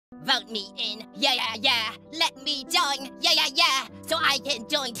vote me in. Yeah. Let me join. Yeah. So I can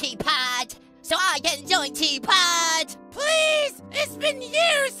join TPOT. Please! It's been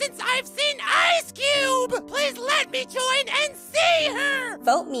years since I've seen Ice Cube! Please let me join and see her!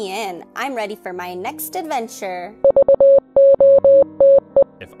 Vote me in. I'm ready for my next adventure.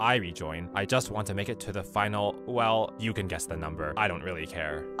 If I rejoin, I just want to make it to the final, well, you can guess the number. I don't really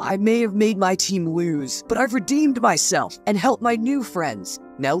care. I may have made my team lose, but I've redeemed myself and helped my new friends.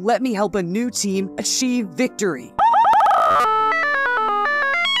 Now let me help a new team achieve victory.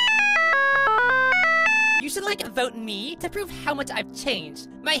 You should vote me to prove how much I've changed.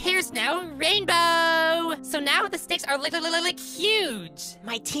 My hair's now rainbow! So now the stakes are huge!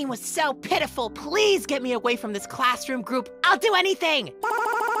 My team was so pitiful. Please get me away from this classroom group. I'll do anything!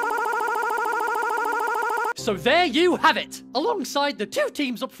 So there you have it! Alongside the two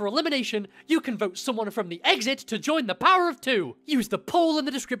teams up for elimination, you can vote someone from the exit to join the power of two. Use the poll in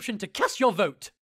the description to cast your vote.